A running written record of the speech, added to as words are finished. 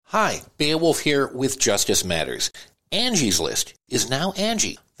Hi, Beowulf here with Justice Matters. Angie's List is now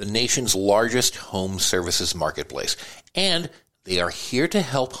Angie, the nation's largest home services marketplace, and they are here to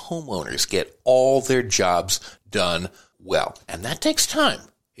help homeowners get all their jobs done well. And that takes time.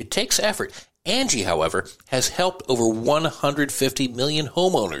 It takes effort. Angie, however, has helped over 150 million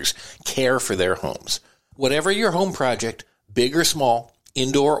homeowners care for their homes. Whatever your home project, big or small,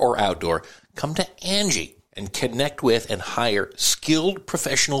 indoor or outdoor, come to Angie and connect with and hire skilled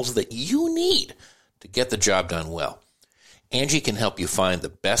professionals that you need to get the job done well. Angie can help you find the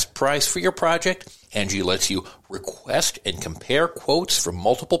best price for your project. Angie lets you request and compare quotes from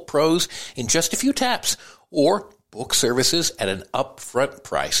multiple pros in just a few taps, or book services at an upfront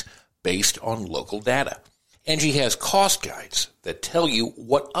price based on local data. Angie has cost guides that tell you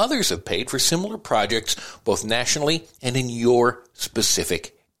what others have paid for similar projects, both nationally and in your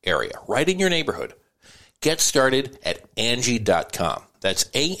specific area, right in your neighborhood. Get started at Angie.com. That's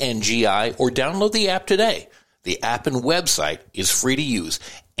ANGI, or download the app today. The app and website is free to use.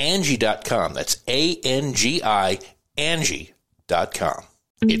 Angie.com. That's ANGI, Angie.com.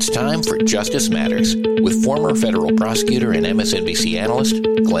 It's time for Justice Matters with former federal prosecutor and MSNBC analyst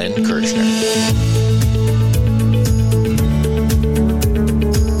Glenn Kirshner.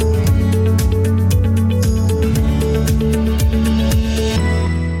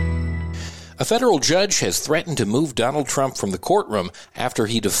 A federal judge has threatened to move Donald Trump from the courtroom after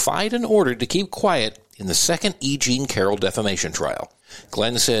he defied an order to keep quiet in the second E. Jean Carroll defamation trial.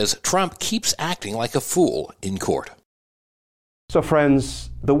 Glenn says Trump keeps acting like a fool in court. So friends,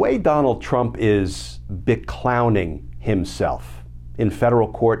 the way Donald Trump is beclowning himself in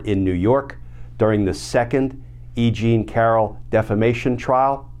federal court in New York during the second E. Jean Carroll defamation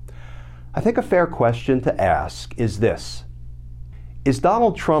trial, I think a fair question to ask is this: is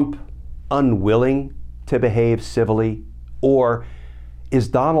Donald Trump unwilling to behave civilly, or is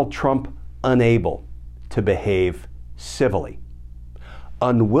Donald Trump unable to behave civilly?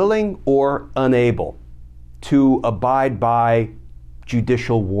 Unwilling or unable to abide by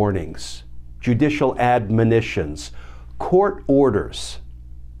judicial warnings, judicial admonitions, court orders.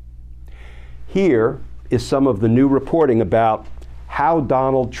 Here is some of the new reporting about how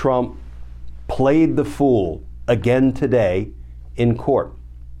Donald Trump played the fool again today in court.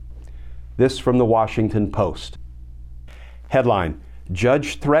 This from the Washington Post. Headline: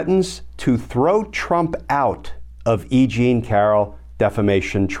 Judge threatens to throw Trump out of E. Jean Carroll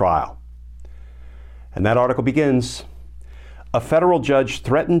defamation trial. And that article begins: a federal judge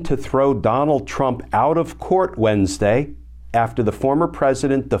threatened to throw Donald Trump out of court Wednesday after the former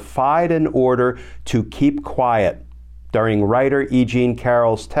president defied an order to keep quiet during writer E. Jean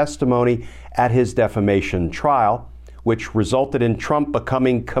Carroll's testimony at his defamation trial, which resulted in Trump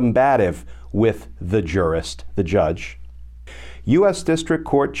becoming combative with the jurist, the judge. U.S. District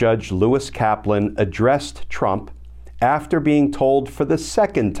Court Judge Lewis Kaplan addressed Trump after being told for the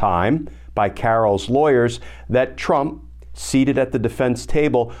second time by Carroll's lawyers that Trump, seated at the defense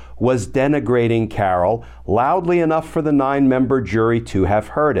table, was denigrating Carroll loudly enough for the 9-member jury to have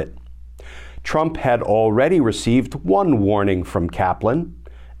heard it. Trump had already received one warning from Kaplan,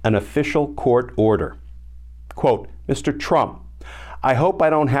 an official court order. Quote, Mr. Trump, I hope I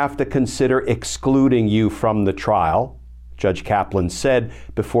don't have to consider excluding you from the trial, Judge Kaplan said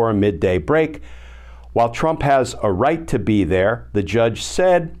before a midday break. While Trump has a right to be there, the judge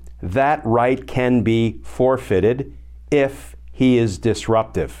said that right can be forfeited if he is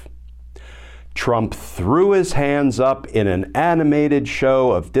disruptive. Trump threw his hands up in an animated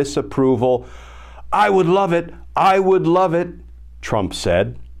show of disapproval. I would love it. I would love it, Trump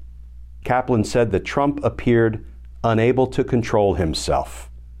said. Kaplan said that Trump appeared unable to control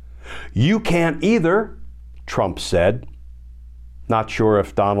himself. You can't either, Trump said. Not sure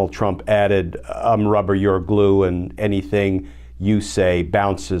if Donald Trump added, I'm rubber, you're glue, and anything you say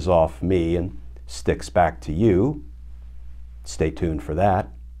bounces off me and sticks back to you. Stay tuned for that.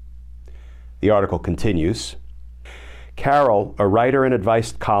 The article continues. Carroll, a writer and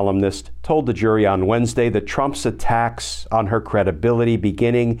advice columnist, told the jury on Wednesday that Trump's attacks on her credibility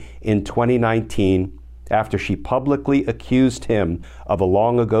beginning in 2019, after she publicly accused him of a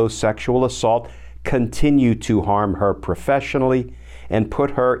long-ago sexual assault, continue to harm her professionally and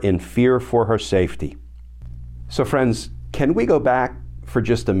put her in fear for her safety. So friends, can we go back for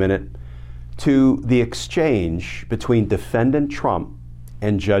just a minute to the exchange between defendant Trump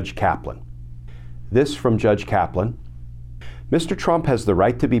and Judge Kaplan? This from Judge Kaplan. Mr. Trump has the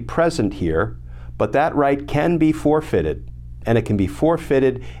right to be present here, but that right can be forfeited, and it can be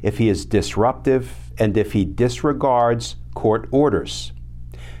forfeited if he is disruptive and if he disregards court orders.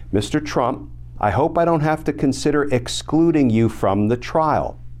 Mr. Trump, I hope I don't have to consider excluding you from the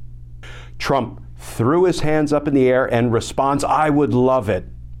trial, Trump threw his hands up in the air and responds, "I would love it."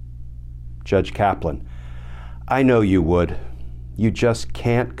 Judge Kaplan, "I know you would. You just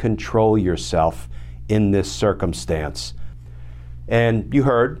can't control yourself in this circumstance." And you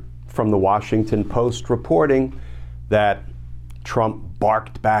heard from the Washington Post reporting that Trump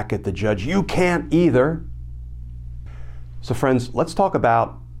barked back at the judge, "You can't either." So friends, let's talk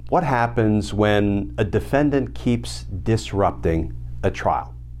about what happens when a defendant keeps disrupting a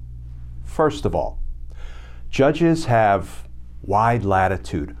trial. First of all, judges have wide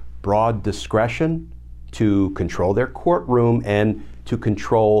latitude, broad discretion to control their courtroom and to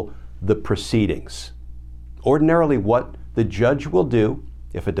control the proceedings. Ordinarily, what the judge will do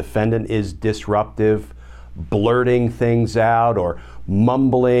if a defendant is disruptive, blurting things out or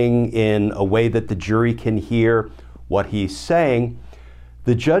mumbling in a way that the jury can hear what he's saying,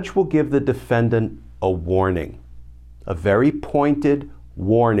 the judge will give the defendant a warning, a very pointed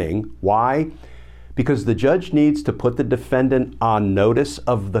warning. Why? Because the judge needs to put the defendant on notice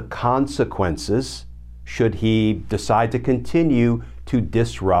of the consequences should he decide to continue to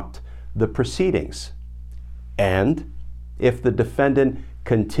disrupt the proceedings. And if the defendant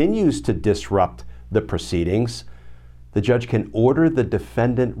continues to disrupt the proceedings, the judge can order the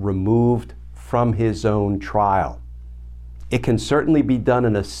defendant removed from his own trial. It can certainly be done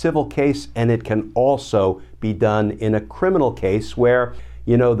in a civil case, and it can also be done in a criminal case where,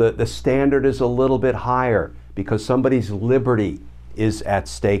 the standard is a little bit higher because somebody's liberty is at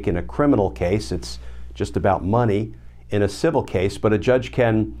stake. In a criminal case, it's just about money. In a civil case, but a judge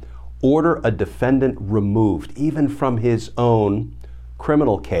can order a defendant removed, even from his own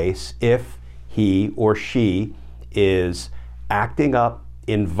criminal case, if he or she is acting up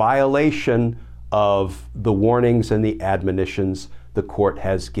in violation of the warnings and the admonitions the court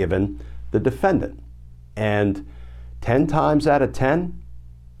has given the defendant. And 10 times out of 10,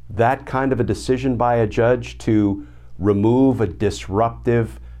 that kind of a decision by a judge to remove a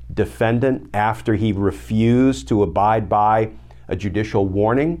disruptive defendant after he refused to abide by a judicial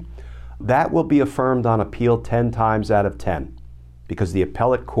warning, that will be affirmed on appeal 10 times out of 10, because the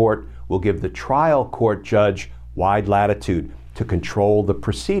appellate court will give the trial court judge wide latitude to control the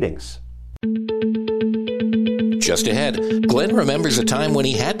proceedings. Just ahead, Glenn remembers a time when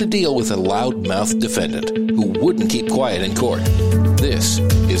he had to deal with a loud-mouthed defendant who wouldn't keep quiet in court. This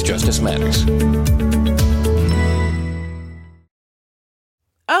is Justice Matters.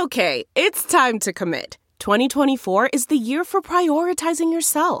 Okay, it's time to commit. 2024 is the year for prioritizing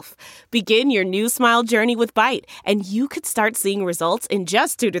yourself. Begin your new smile journey with Byte, and you could start seeing results in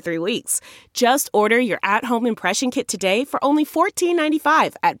just 2 to 3 weeks. Just order your at-home impression kit today for only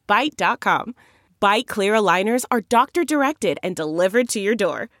 $14.95 at Byte.com. Byte clear aligners are doctor-directed and delivered to your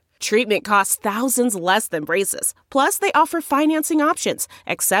door. Treatment costs thousands less than braces. Plus, they offer financing options,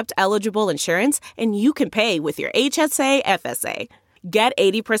 accept eligible insurance, and you can pay with your HSA FSA. Get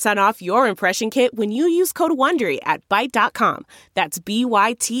 80% off your impression kit when you use code WONDERY at Byte.com. That's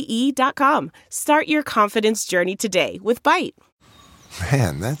BYTE.com. Start your confidence journey today with Byte.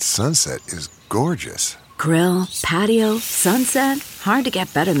 Man, that sunset is gorgeous. Grill, patio, sunset. Hard to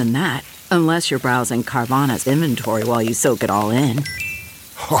get better than that. Unless you're browsing Carvana's inventory while you soak it all in.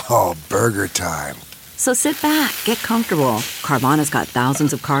 Oh, burger time. So sit back, get comfortable. Carvana's got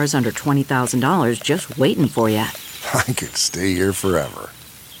thousands of cars under $20,000 just waiting for you. I could stay here forever.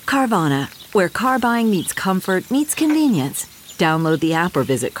 Carvana, where car buying meets comfort meets convenience. Download the app or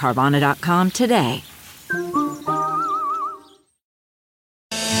visit Carvana.com today.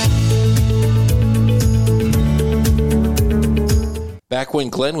 Back when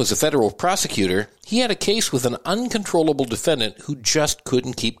Glenn was a federal prosecutor, he had a case with an uncontrollable defendant who just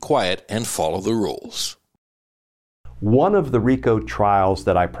couldn't keep quiet and follow the rules. One of the RICO trials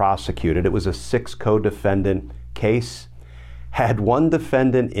that I prosecuted, it was a 6 co-defendant case, had one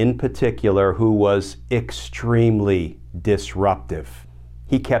defendant in particular who was extremely disruptive.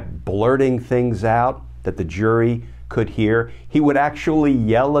 He kept blurting things out that the jury could hear. He would actually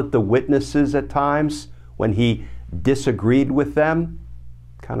yell at the witnesses at times when he disagreed with them.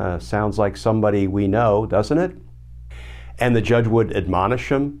 Kind of sounds like somebody we know, doesn't it? And the judge would admonish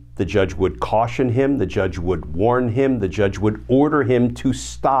him, the judge would caution him, the judge would warn him, the judge would order him to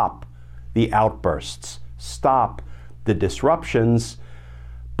stop the outbursts, stop the disruptions,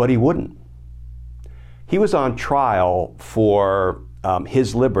 but he wouldn't. He was on trial for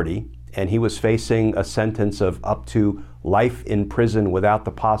his liberty, and he was facing a sentence of up to life in prison without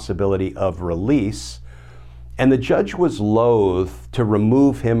the possibility of release. And the judge was loath to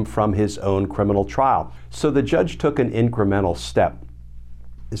remove him from his own criminal trial. So the judge took an incremental step.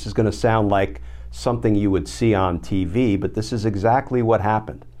 This is going to sound like something you would see on TV, but this is exactly what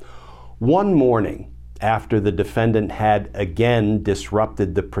happened. One morning, after the defendant had again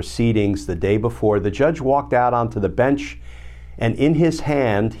disrupted the proceedings the day before, the judge walked out onto the bench, and in his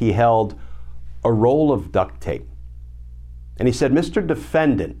hand he held a roll of duct tape. And he said, "Mr.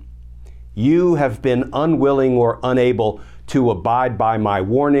 Defendant, you have been unwilling or unable to abide by my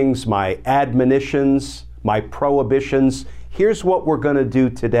warnings, my admonitions, my prohibitions. Here's what we're going to do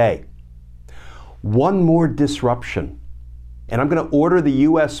today. One more disruption, and I'm going to order the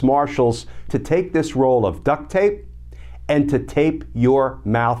U.S. Marshals to take this roll of duct tape and to tape your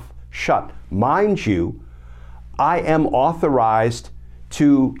mouth shut. Mind you, I am authorized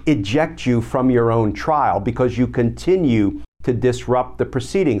to eject you from your own trial because you continue to disrupt the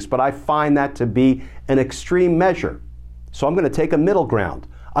proceedings, but I find that to be an extreme measure. So I'm going to take a middle ground.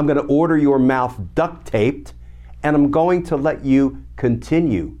 I'm going to order your mouth duct taped, and I'm going to let you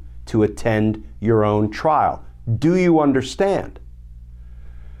continue to attend your own trial. Do you understand?"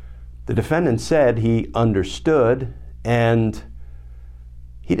 The defendant said he understood, and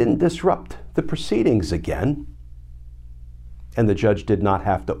he didn't disrupt the proceedings again. And the judge did not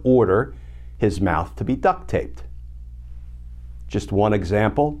have to order his mouth to be duct taped. Just one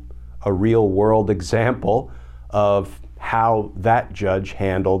example, a real world example of how that judge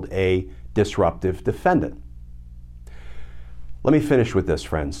handled a disruptive defendant. Let me finish with this,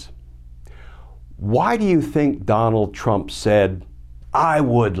 friends. Why do you think Donald Trump said, "I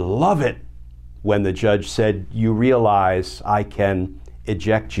would love it," when the judge said, "You realize I can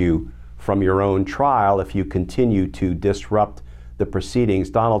eject you from your own trial if you continue to disrupt the proceedings"?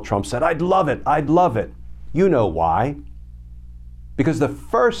 Donald Trump said, "I'd love it, I'd love it." You know why? Because the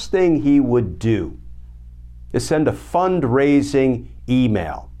first thing he would do is send a fundraising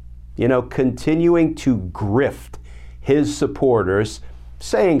email, continuing to grift his supporters,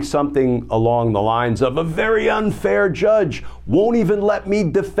 saying something along the lines of, "A very unfair judge won't even let me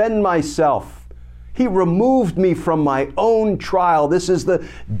defend myself. He removed me from my own trial. This is the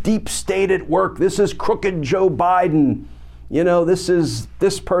deep state at work. This is crooked Joe Biden. This is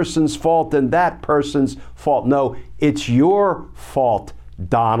this person's fault and that person's fault." No, it's your fault,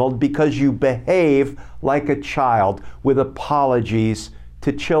 Donald, because you behave like a child with apologies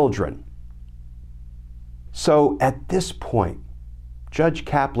to children. So at this point, Judge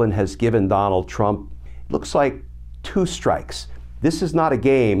Kaplan has given Donald Trump, it looks like, 2 strikes. This is not a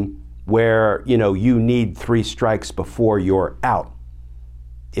game where, you need 3 strikes before you're out.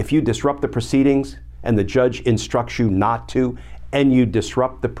 If you disrupt the proceedings and the judge instructs you not to, and you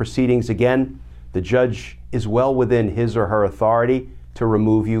disrupt the proceedings again, the judge is well within his or her authority to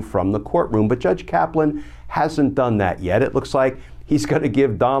remove you from the courtroom. But Judge Kaplan hasn't done that yet. It looks like he's going to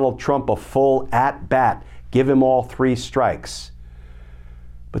give Donald Trump a full at-bat, give him all 3 strikes.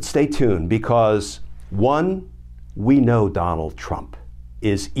 But stay tuned, because 1, we know Donald Trump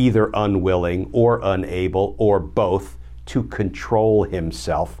is either unwilling or unable or both to control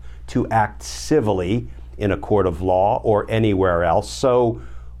himself, to act civilly in a court of law or anywhere else. So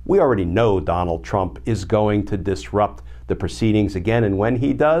we already know Donald Trump is going to disrupt the proceedings again. And when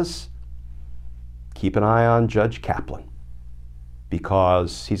he does, keep an eye on Judge Kaplan,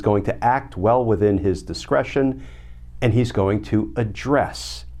 because he's going to act well within his discretion, and he's going to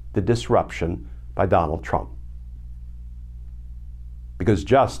address the disruption by Donald Trump. Because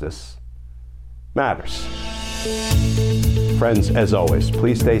justice matters. Friends, as always,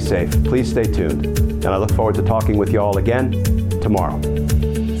 please stay safe, please stay tuned, and I look forward to talking with you all again tomorrow.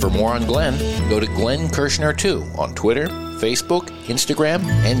 For more on Glenn, go to Glenn Kirshner 2 on Twitter, Facebook, Instagram,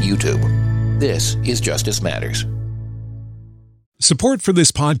 and YouTube. This is Justice Matters. Support for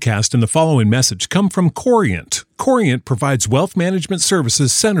this podcast and the following message come from Corient. Corient provides wealth management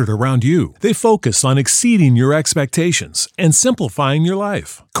services centered around you. They focus on exceeding your expectations and simplifying your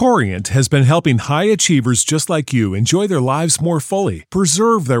life. Corient has been helping high achievers just like you enjoy their lives more fully,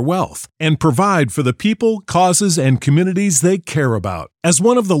 preserve their wealth, and provide for the people, causes, and communities they care about. As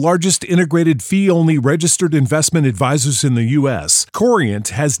one of the largest integrated fee-only registered investment advisors in the U.S., Corient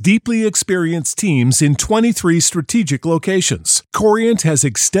has deeply experienced teams in 23 strategic locations. Corient has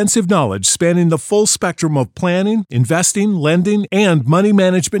extensive knowledge spanning the full spectrum of planning, investing, lending, and money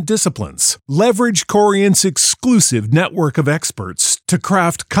management disciplines. Leverage Corient's exclusive network of experts to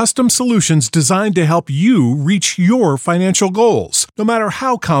craft custom solutions designed to help you reach your financial goals, no matter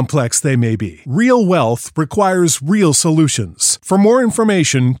how complex they may be. Real wealth requires real solutions. For more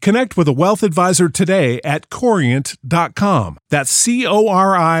information, connect with a wealth advisor today at Corient.com. That's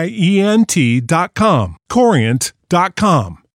Corient.com. Corient.com.